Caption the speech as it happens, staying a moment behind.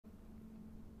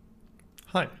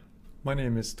Hi, my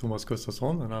name is Thomas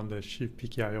Gustafsson and I'm the Chief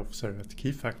PKI Officer at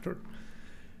Keyfactor.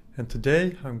 And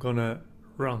today I'm gonna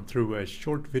run through a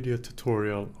short video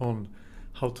tutorial on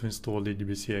how to install the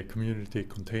EJBCA community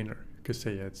container. You could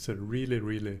say it's a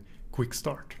really quick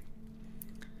start.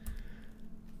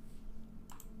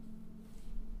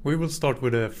 We will start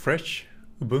with a fresh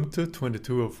Ubuntu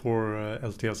 22.04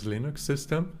 LTS Linux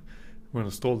system. We'll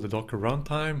install the Docker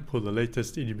runtime, pull the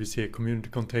latest EJBCA community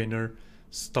container,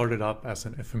 start it up as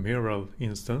an ephemeral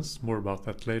instance, more about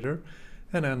that later,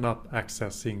 and end up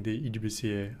accessing the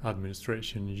EJBCA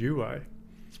administration UI.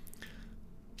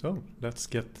 So let's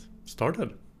get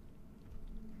started.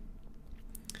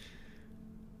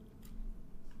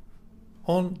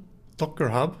 On Docker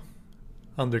Hub,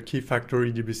 under Keyfactor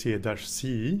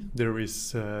EJBCA-CE, there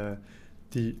is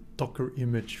the Docker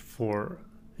image for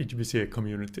EJBCA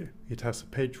community. It has a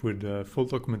page with full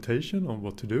documentation on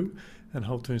what to do and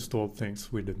how to install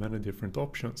things with many different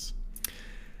options.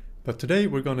 But today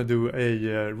we're going to do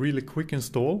a really quick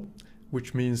install,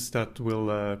 which means that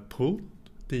we'll pull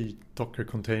the Docker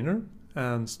container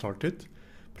and start it.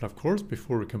 But of course,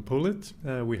 before we can pull it,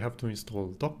 we have to install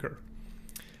Docker.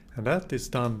 And that is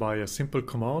done by a simple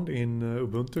command in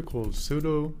Ubuntu called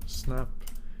sudo snap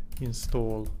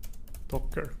install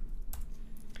docker.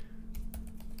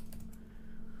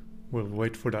 We'll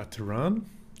wait for that to run,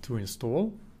 to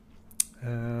install,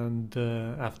 and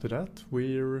after that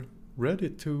we're ready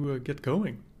to get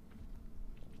going.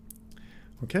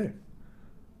 Okay,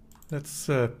 let's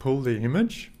pull the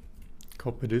image,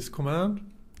 copy this command,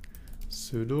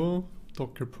 sudo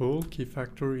docker pull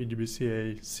Keyfactor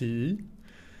EJBCA CE,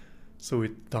 so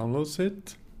it downloads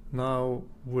it. Now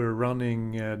we're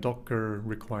running Docker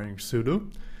requiring sudo,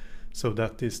 so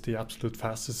that is the absolute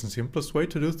fastest and simplest way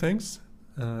to do things.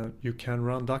 You can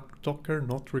run Docker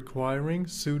not requiring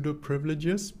sudo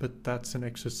privileges, but that's an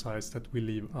exercise that we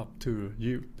leave up to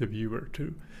you, the viewer,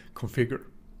 to configure.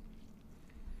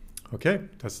 Okay,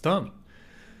 that's done.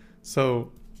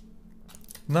 So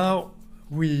now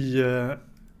we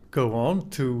go on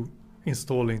to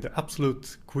installing the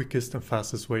absolute quickest and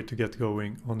fastest way to get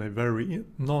going on a very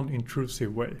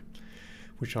non-intrusive way,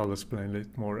 which I'll explain a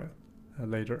little more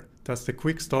later. That's the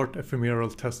quick start ephemeral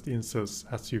test instance,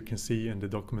 as you can see in the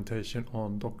documentation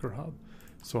on Docker Hub.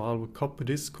 So I'll copy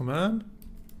this command,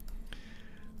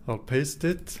 I'll paste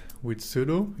it with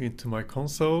sudo into my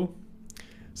console.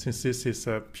 Since this is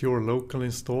a pure local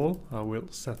install, I will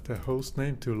set the host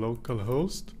name to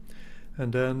localhost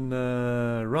and then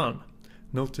run.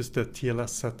 Notice the TLS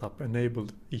setup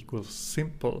enabled equals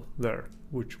simple there,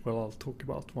 which I'll talk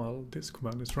about while this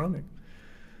command is running.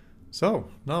 So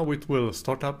now it will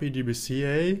start up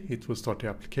EJBCA, it will start the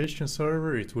application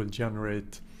server, it will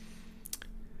generate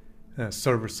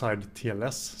server-side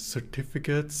TLS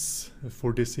certificates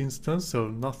for this instance, so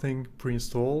nothing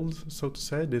pre-installed, so to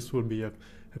say. This will be a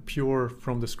pure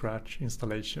from the scratch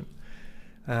installation.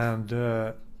 And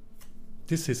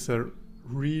this is a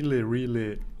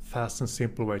really fast and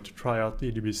simple way to try out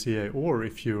EJBCA, or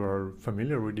if you are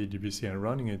familiar with EJBCA and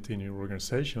running it in your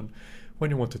organization,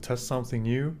 when you want to test something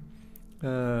new,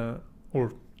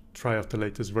 or try out the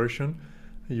latest version,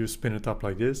 you spin it up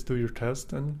like this, do your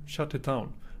test and shut it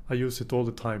down. I use it all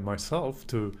the time myself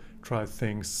to try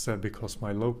things because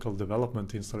my local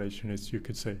development installation is, you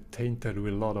could say, tainted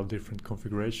with a lot of different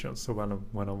configurations. So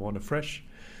when I want a fresh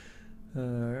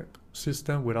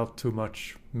system without too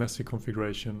much messy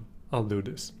configuration, I'll do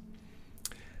this.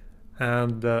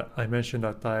 And I mentioned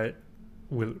that I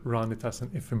will run it as an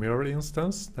ephemeral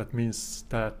instance. That means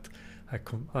that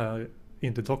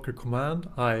in the Docker command,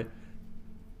 I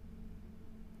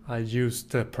used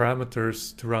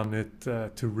parameters to run it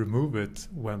to remove it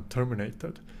when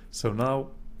terminated. So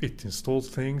now it installs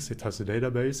things, it has a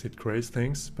database, it creates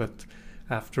things, but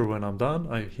after when I'm done,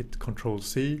 I hit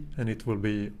Control-C and it will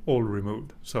be all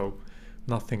removed. So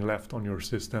nothing left on your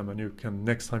system, and you can,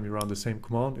 next time you run the same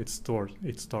command, it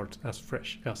starts as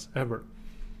fresh as ever.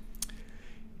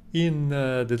 In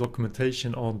the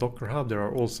documentation on Docker Hub, there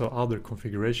are also other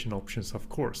configuration options, of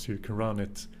course. You can run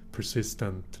it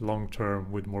persistent,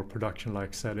 long-term, with more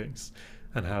production-like settings,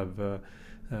 and have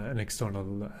an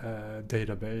external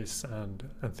database and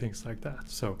things like that.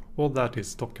 So all that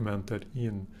is documented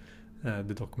in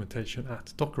the documentation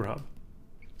at Docker Hub.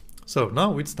 So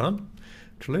now it's done,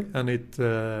 actually, and it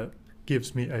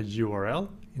gives me a URL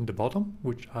in the bottom,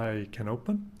 which I can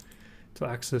open to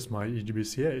access my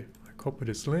EJBCA. Copy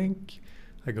this link,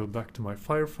 I go back to my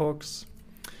Firefox,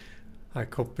 I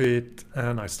copy it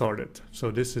and I start it.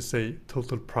 So this is a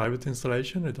total private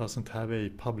installation. It doesn't have a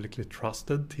publicly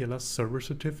trusted TLS server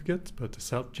certificate, but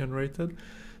self-generated.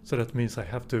 So that means I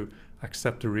have to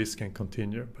accept the risk and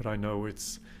continue, but I know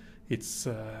it's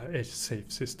a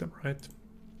safe system, right?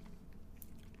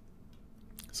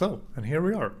 So, and here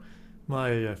we are,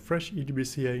 my fresh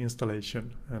EJBCA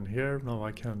installation. And here now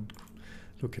I can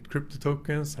look at crypto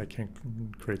tokens, I can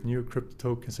create new crypto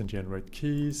tokens and generate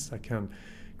keys, I can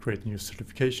create new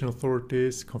certification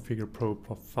authorities, configure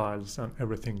profiles, and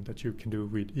everything that you can do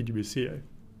with EJBCA,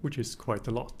 which is quite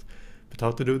a lot. But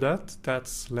how to do that,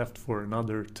 that's left for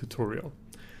another tutorial.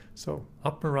 So,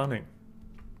 up and running.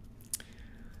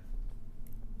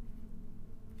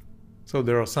 So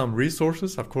there are some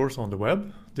resources, of course, on the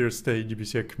web. There's the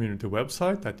EJBCA community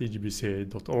website at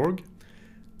ejbca.org.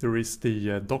 There is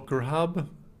the Docker Hub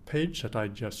page that I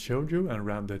just showed you and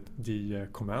ran the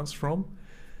commands from.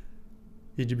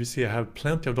 EJBCA have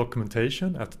plenty of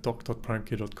documentation at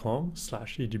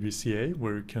doc.primekey.com/EJBCA,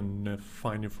 where you can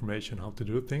find information how to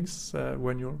do things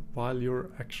while you're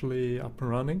actually up and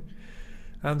running.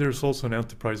 And there's also an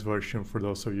enterprise version for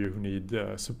those of you who need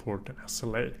support in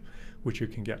SLA, which you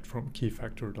can get from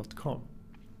keyfactor.com.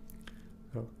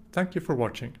 So, thank you for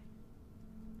watching.